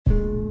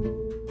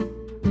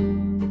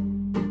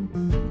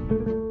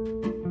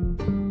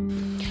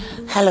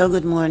Hello,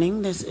 good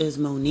morning. This is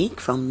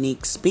Monique from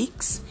Nique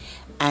Speaks,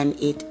 and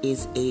it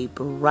is a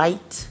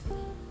bright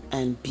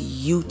and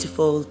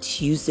beautiful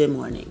Tuesday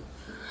morning.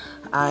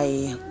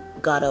 I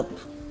got up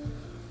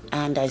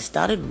and I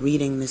started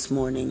reading this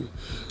morning,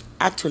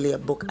 actually a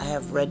book I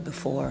have read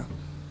before.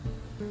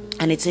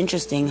 And it's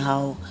interesting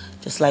how,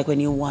 just like when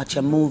you watch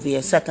a movie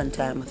a second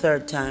time, a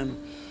third time,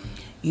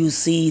 you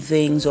see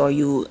things or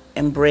you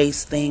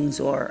embrace things,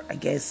 or I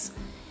guess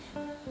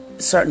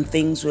certain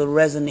things will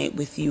resonate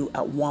with you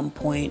at one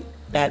point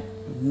that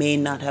may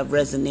not have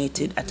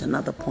resonated at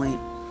another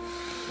point.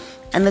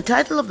 And the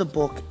title of the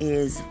book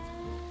is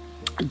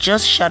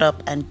Just Shut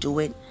Up and Do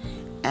It,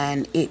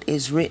 and it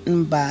is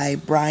written by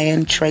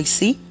Brian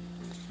Tracy.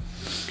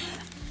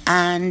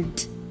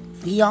 And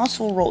he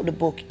also wrote the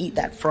book Eat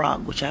That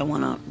Frog, which I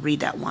want to read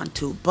that one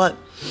too. But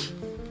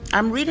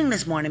I'm reading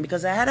this morning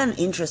because I had an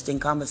interesting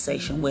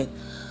conversation with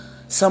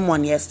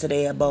someone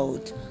yesterday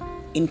about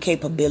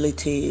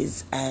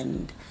incapabilities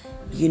and,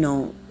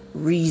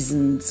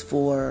 reasons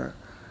for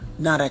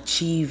not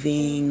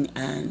achieving,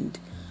 and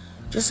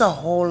just a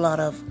whole lot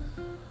of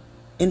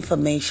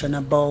information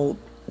about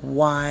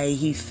why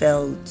he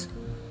felt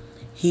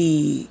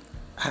he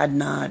had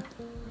not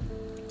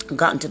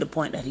gotten to the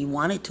point that he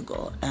wanted to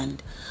go.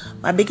 And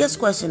my biggest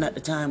question at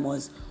the time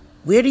was,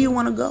 where do you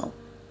want to go?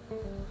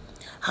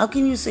 How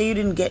can you say you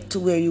didn't get to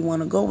where you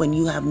want to go when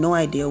you have no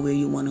idea where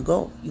you want to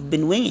go? You've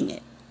been winging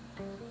it.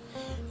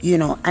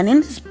 And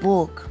in this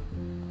book,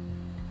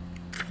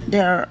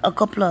 there are a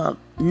couple of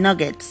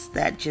nuggets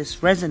that just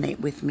resonate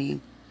with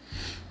me.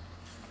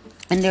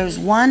 And there's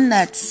one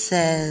that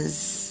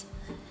says,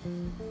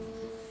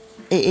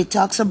 it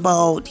talks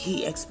about,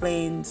 he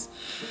explains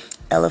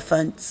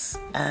elephants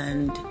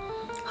and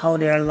how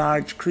they're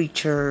large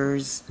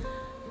creatures,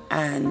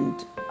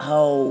 and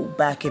how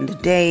back in the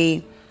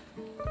day,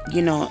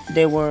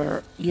 they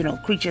were,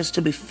 creatures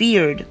to be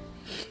feared.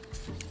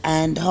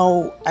 And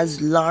how,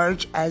 as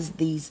large as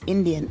these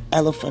Indian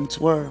elephants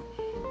were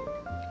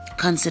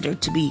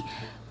considered to be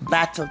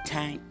battle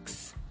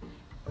tanks,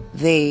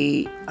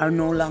 they are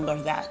no longer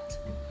that.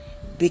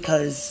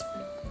 Because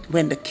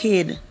when the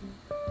kid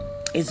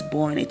is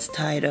born, it's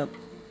tied up.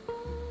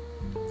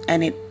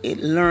 And it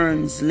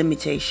learns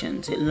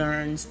limitations. It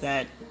learns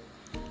that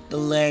the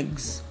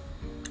legs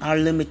are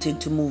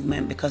limited to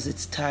movement because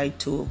it's tied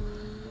to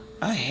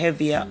a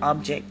heavier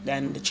object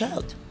than the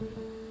child.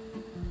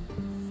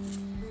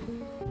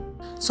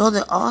 So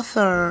the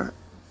author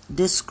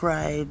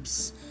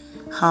describes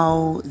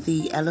how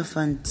the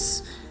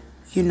elephants,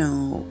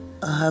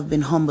 have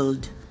been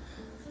humbled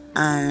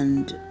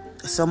and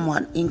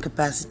somewhat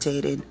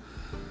incapacitated,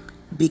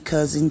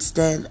 because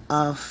instead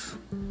of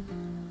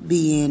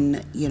being,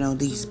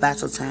 these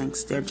battle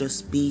tanks, they're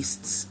just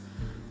beasts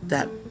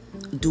that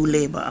do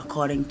labor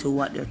according to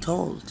what they're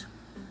told.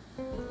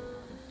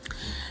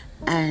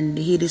 And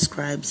he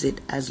describes it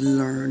as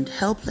learned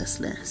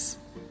helplessness.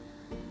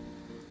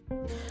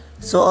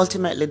 So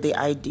ultimately, the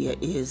idea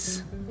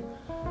is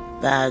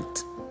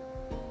that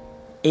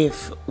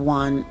if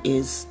one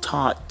is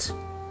taught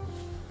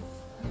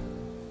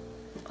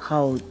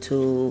how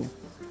to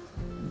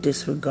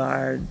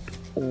disregard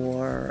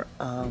or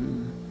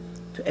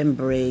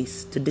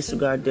to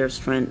disregard their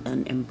strength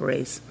and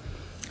embrace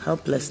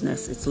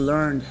helplessness, it's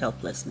learned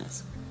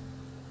helplessness.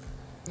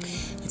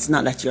 It's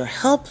not that you're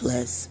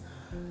helpless,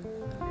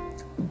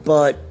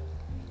 but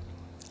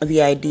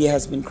the idea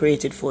has been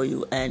created for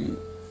you and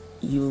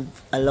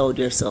you've allowed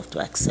yourself to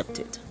accept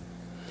it.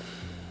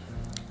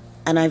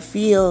 And I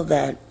feel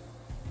that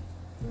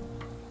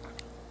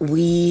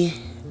we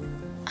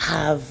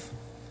have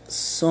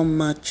so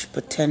much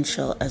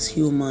potential as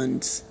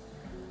humans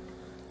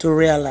to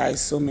realize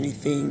so many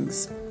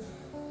things,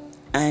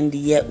 and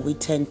yet we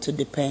tend to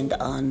depend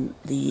on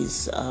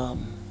these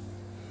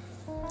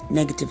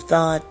negative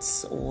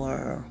thoughts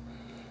or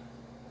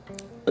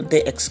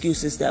the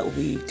excuses that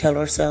we tell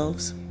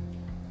ourselves.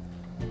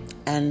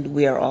 And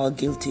we are all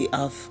guilty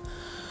of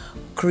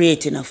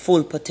creating a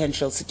full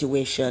potential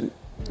situation,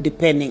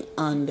 depending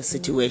on the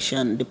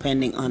situation,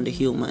 depending on the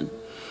human.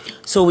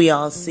 So we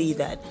all see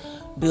that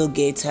Bill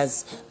Gates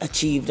has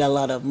achieved a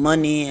lot of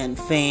money and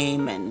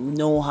fame and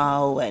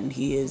know-how, and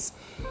he is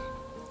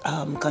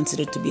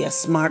considered to be a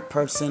smart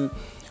person.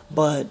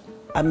 But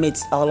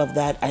amidst all of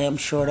that, I am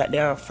sure that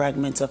there are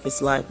fragments of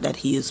his life that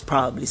he is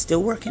probably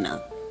still working on.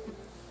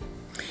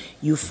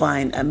 You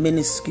find a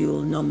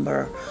minuscule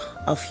number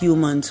of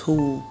humans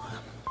who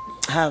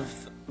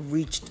have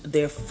reached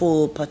their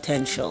full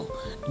potential,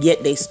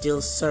 yet they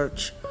still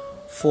search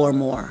for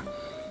more.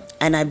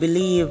 And I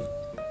believe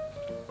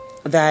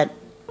that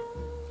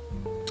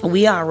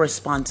we are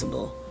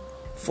responsible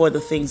for the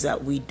things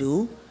that we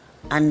do,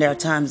 and there are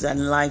times that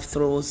life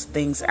throws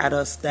things at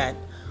us that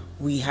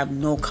we have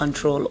no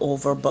control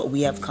over, but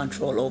we have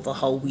control over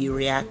how we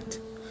react.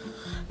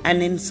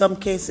 And in some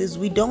cases,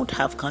 we don't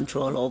have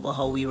control over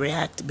how we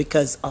react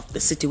because of the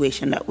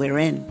situation that we're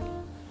in.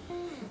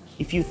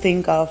 If you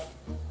think of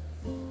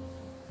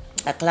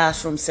a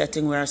classroom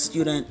setting where a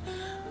student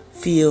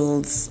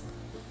feels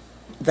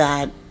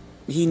that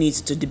he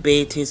needs to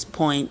debate his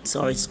points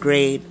or his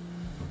grade,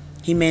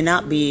 he may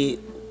not be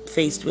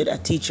faced with a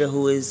teacher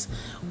who is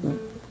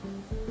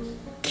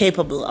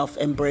capable of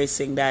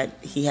embracing that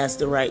he has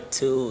the right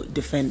to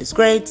defend his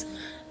grades.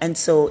 And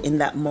so in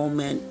that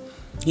moment,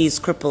 he's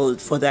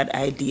crippled for that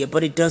idea.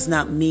 But it does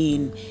not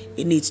mean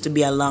it needs to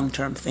be a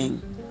long-term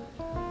thing.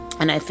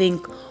 And I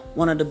think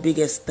one of the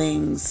biggest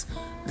things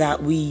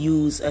that we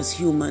use as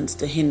humans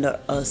to hinder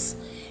us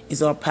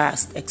is our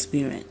past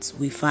experience.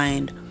 We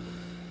find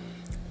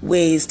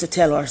ways to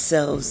tell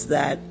ourselves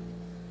that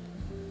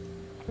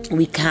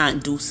we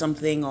can't do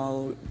something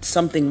or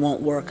something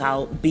won't work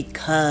out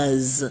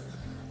because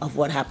of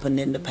what happened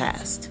in the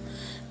past.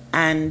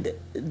 And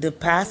the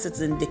past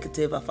is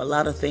indicative of a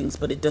lot of things,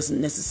 but it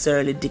doesn't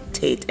necessarily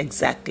dictate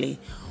exactly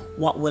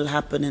what will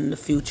happen in the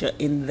future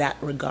in that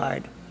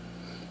regard.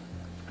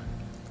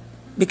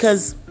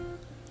 Because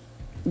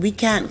we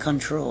can't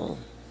control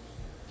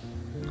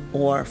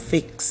or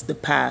fix the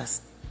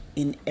past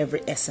in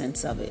every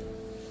essence of it.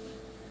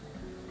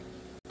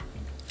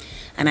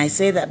 And I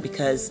say that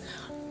because,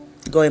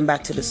 going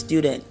back to the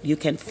student, you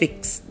can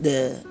fix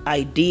the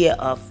idea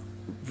of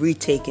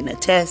retaking a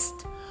test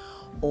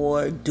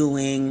or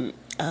doing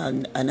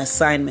an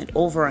assignment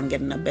over and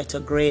getting a better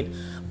grade,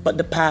 but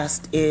the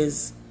past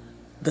is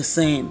the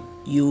same.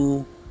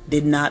 You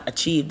did not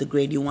achieve the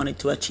grade you wanted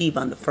to achieve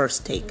on the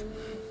first take,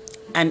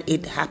 and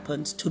it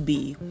happens to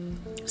be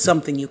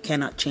something you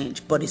cannot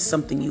change, but it's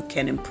something you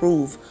can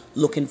improve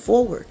looking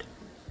forward.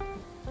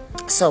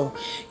 So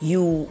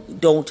you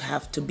don't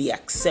have to be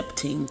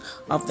accepting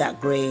of that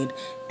grade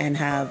and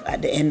have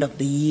at the end of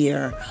the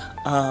year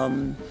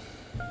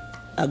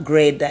a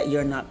grade that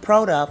you're not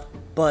proud of,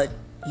 but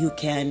you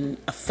can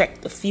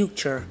affect the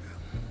future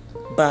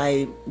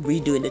by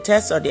redoing the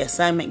test or the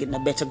assignment, getting a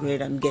better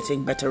grade and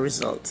getting better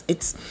results.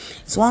 It's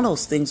one of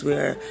those things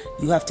where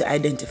you have to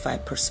identify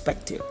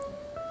perspective.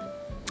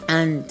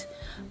 And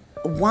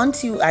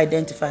once you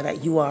identify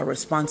that you are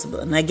responsible,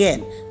 and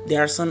again,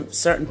 there are some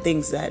certain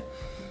things that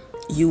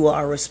you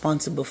are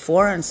responsible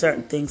for and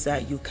certain things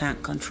that you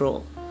can't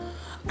control.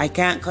 I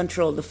can't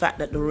control the fact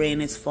that the rain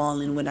is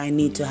falling when I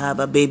need to have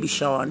a baby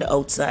shower on the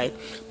outside,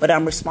 but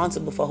I'm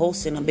responsible for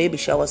hosting a baby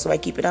shower, so I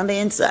keep it on the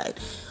inside.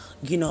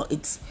 You know,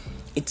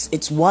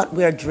 it's what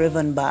we're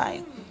driven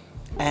by.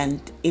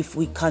 And if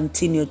we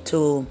continue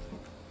to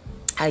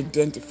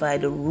identify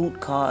the root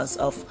cause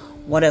of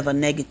whatever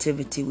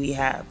negativity we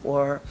have,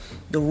 or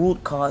the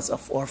root cause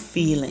of our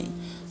feeling.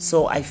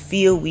 So I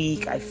feel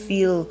weak, I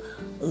feel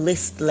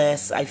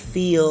listless, I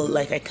feel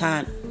like I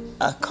can't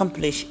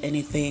accomplish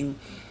anything,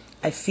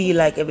 I feel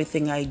like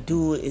everything I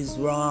do is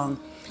wrong.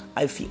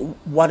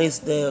 What is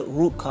the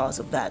root cause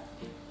of that?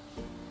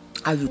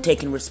 Are you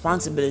taking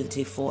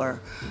responsibility for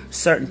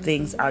certain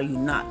things? Are you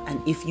not?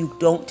 And if you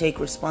don't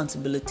take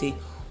responsibility,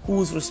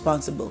 who's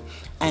responsible?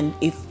 And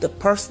if the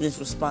person is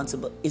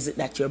responsible, is it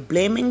that you're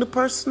blaming the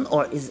person,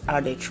 or are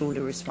they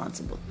truly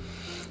responsible?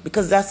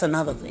 Because that's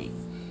another thing.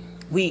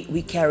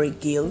 We carry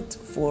guilt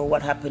for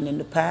what happened in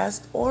the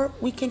past, or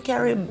we can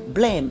carry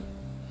blame.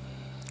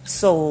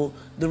 So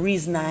the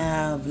reason I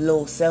have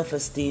low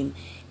self-esteem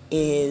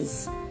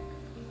is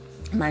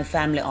my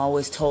family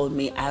always told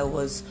me I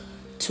was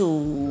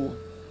too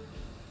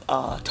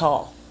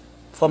tall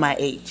for my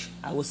age.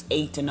 I was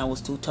 8 and I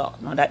was too tall.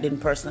 Now that didn't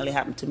personally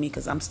happen to me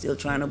because I'm still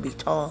trying to be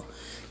tall,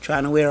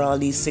 trying to wear all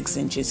these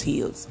 6-inch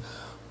heels.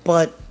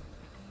 But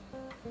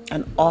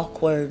an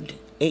awkward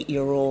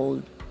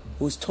 8-year-old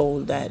who's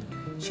told that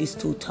she's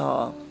too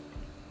tall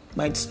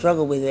might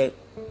struggle with it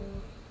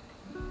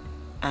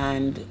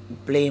and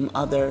blame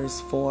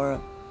others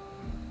for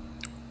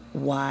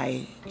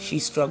why she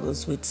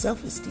struggles with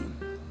self-esteem.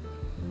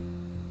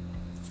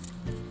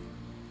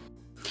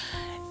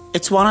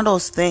 It's one of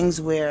those things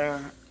where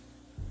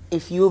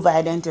if you've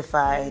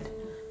identified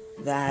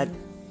that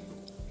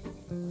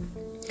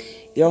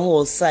your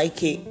whole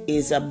psyche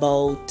is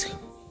about,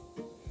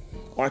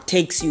 or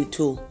takes you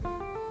to,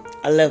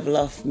 a level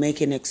of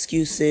making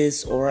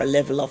excuses, or a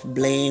level of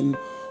blame,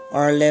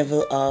 or a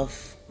level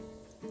of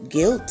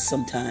guilt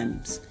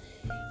sometimes.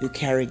 You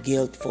carry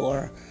guilt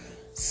for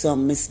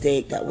some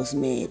mistake that was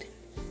made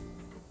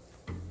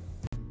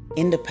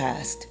in the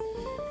past,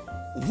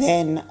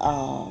 then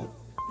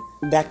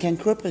that can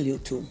cripple you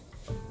too.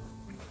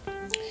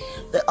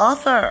 The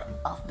author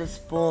of this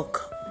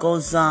book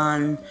goes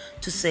on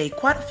to say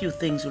quite a few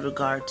things with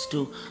regards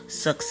to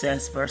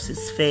success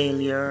versus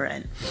failure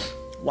and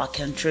what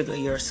can trigger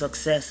your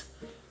success.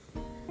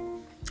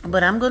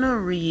 But I'm going to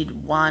read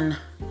one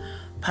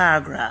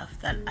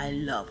paragraph that I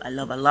love. I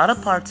love a lot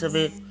of parts of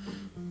it,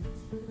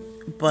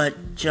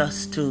 but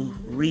just to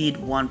read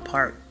one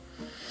part.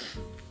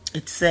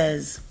 It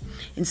says,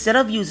 instead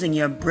of using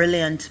your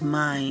brilliant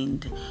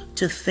mind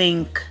to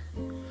think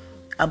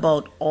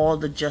about all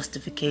the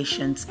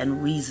justifications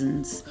and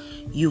reasons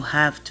you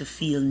have to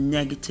feel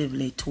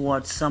negatively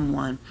towards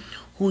someone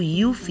who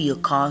you feel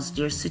caused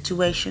your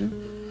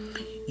situation,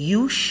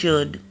 you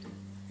should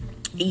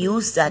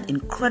use that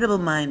incredible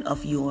mind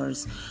of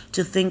yours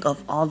to think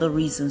of all the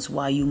reasons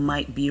why you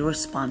might be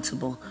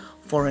responsible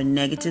for a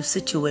negative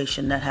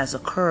situation that has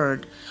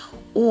occurred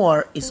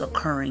or is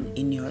occurring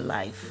in your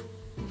life.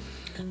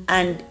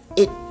 And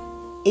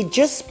it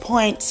just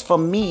points, for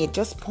me, it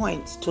just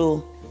points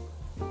to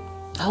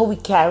how we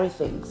carry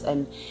things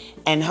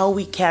and how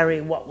we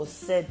carry what was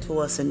said to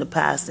us in the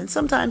past. And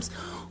sometimes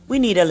we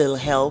need a little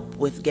help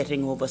with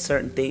getting over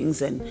certain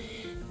things, and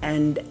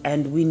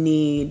we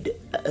need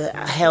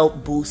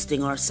help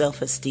boosting our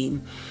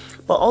self-esteem.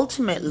 But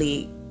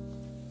ultimately,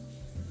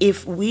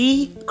 if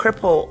we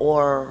cripple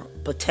our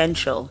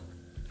potential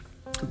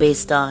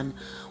based on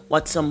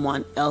what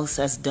someone else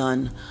has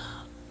done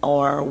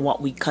or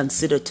what we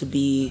consider to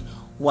be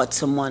what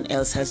someone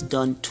else has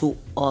done to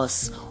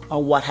us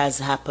or what has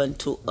happened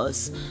to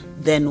us,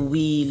 then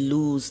we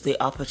lose the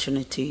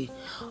opportunity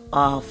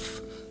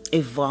of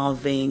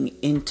evolving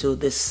into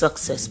this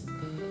success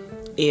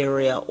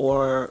area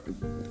or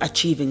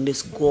achieving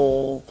this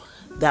goal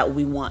that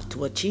we want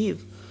to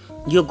achieve.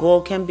 Your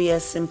goal can be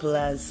as simple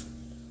as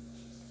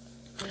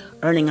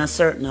earning a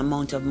certain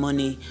amount of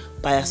money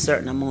by a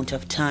certain amount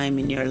of time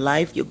in your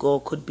life. Your goal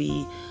could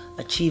be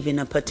achieving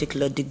a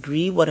particular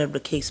degree, whatever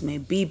the case may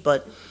be,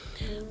 but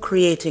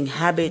creating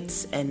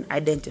habits and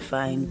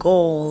identifying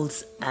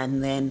goals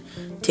and then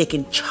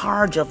taking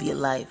charge of your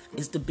life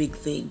is the big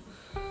thing.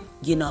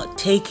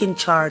 Taking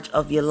charge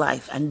of your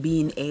life and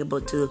being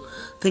able to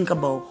think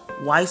about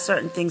why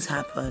certain things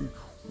happen,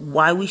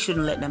 why we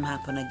shouldn't let them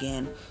happen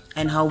again,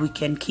 and how we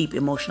can keep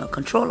emotional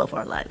control of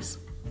our lives.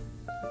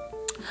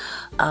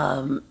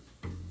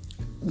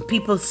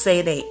 People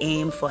say they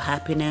aim for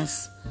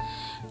happiness,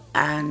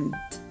 and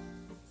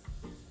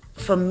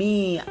for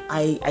me,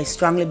 I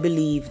strongly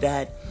believe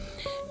that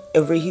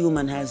every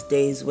human has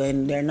days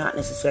when they're not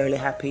necessarily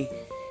happy,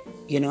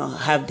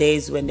 have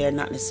days when they're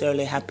not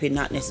necessarily happy,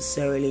 not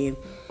necessarily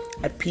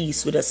at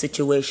peace with a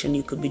situation.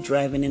 You could be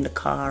driving in the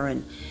car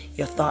and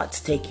your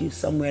thoughts take you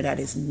somewhere that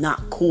is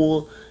not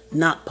cool,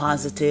 not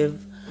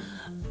positive.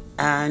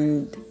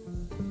 And,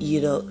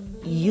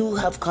 you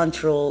have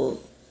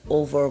control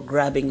over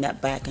grabbing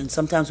that back. And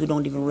sometimes we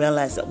don't even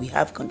realize that we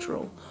have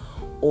control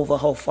over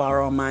how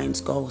far our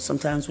minds go.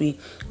 Sometimes we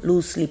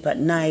lose sleep at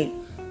night,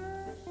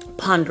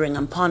 pondering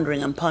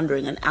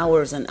and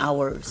hours and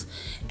hours.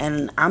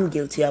 And I'm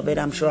guilty of it.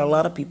 I'm sure a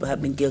lot of people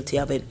have been guilty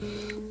of it.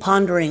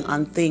 Pondering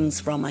on things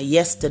from a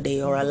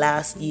yesterday or a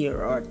last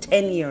year or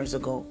 10 years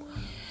ago,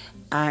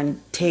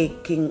 and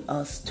taking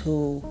us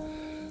to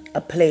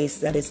a place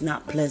that is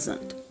not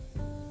pleasant.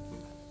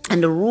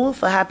 And the rule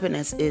for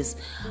happiness is,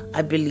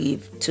 I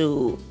believe,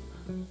 to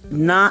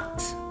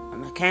not,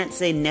 and I can't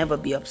say never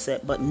be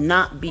upset, but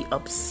not be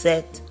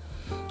upset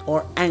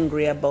or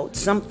angry about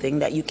something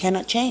that you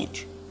cannot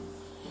change.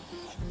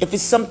 If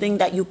it's something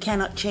that you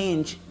cannot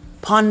change,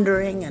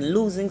 pondering and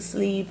losing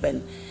sleep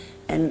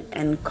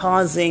and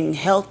causing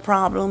health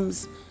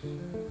problems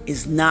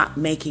is not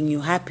making you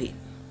happy.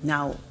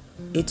 Now,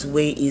 it's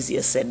way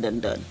easier said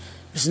than done.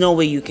 There's no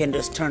way you can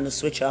just turn the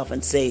switch off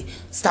and say,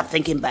 stop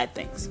thinking bad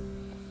things.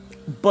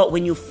 But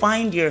when you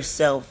find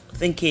yourself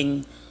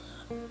thinking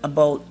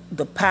about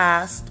the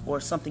past or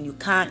something you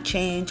can't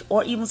change,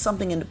 or even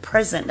something in the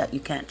present that you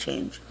can't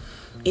change,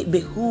 it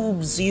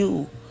behooves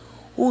you,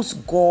 whose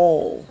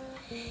goal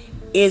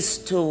is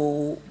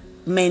to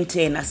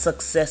maintain a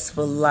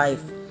successful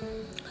life,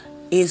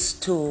 is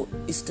to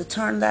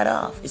turn that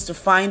off, is to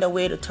find a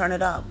way to turn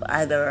it off.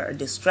 Either a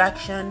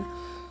distraction,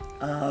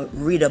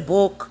 read a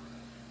book,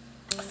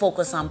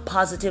 focus on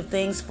positive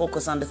things,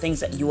 focus on the things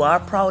that you are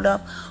proud of,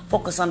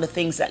 focus on the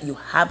things that you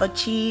have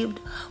achieved,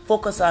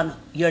 focus on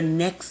your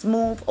next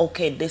move.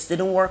 Okay, this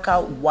didn't work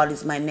out. What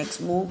is my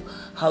next move?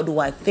 How do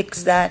I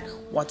fix that?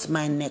 What's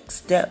my next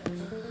step?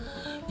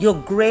 Your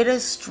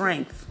greatest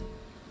strength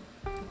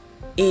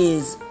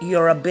is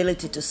your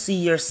ability to see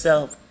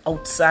yourself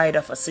outside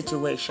of a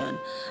situation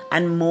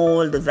and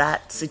mold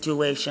that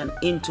situation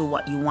into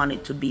what you want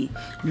it to be.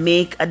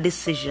 Make a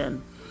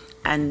decision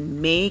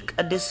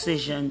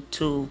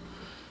to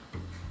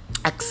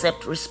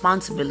accept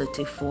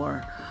responsibility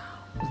for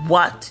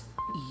what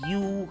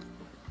you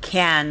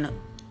can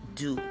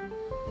do,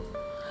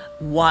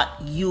 what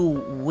you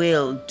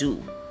will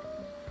do,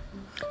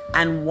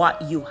 and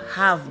what you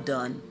have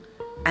done.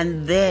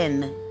 And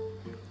then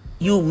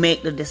you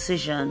make the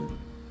decision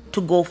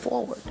to go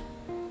forward.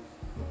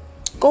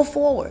 Go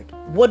forward.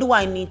 What do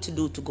I need to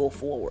do to go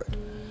forward?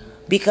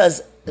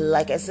 Because,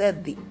 like I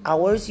said, the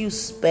hours you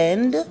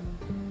spend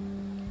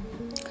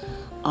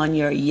on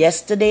your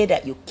yesterday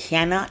that you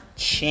cannot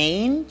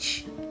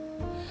change,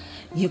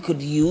 you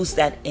could use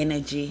that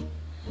energy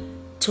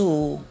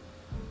to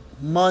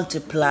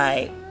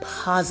multiply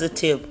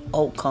positive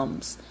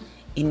outcomes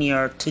in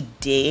your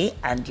today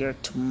and your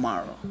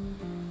tomorrow.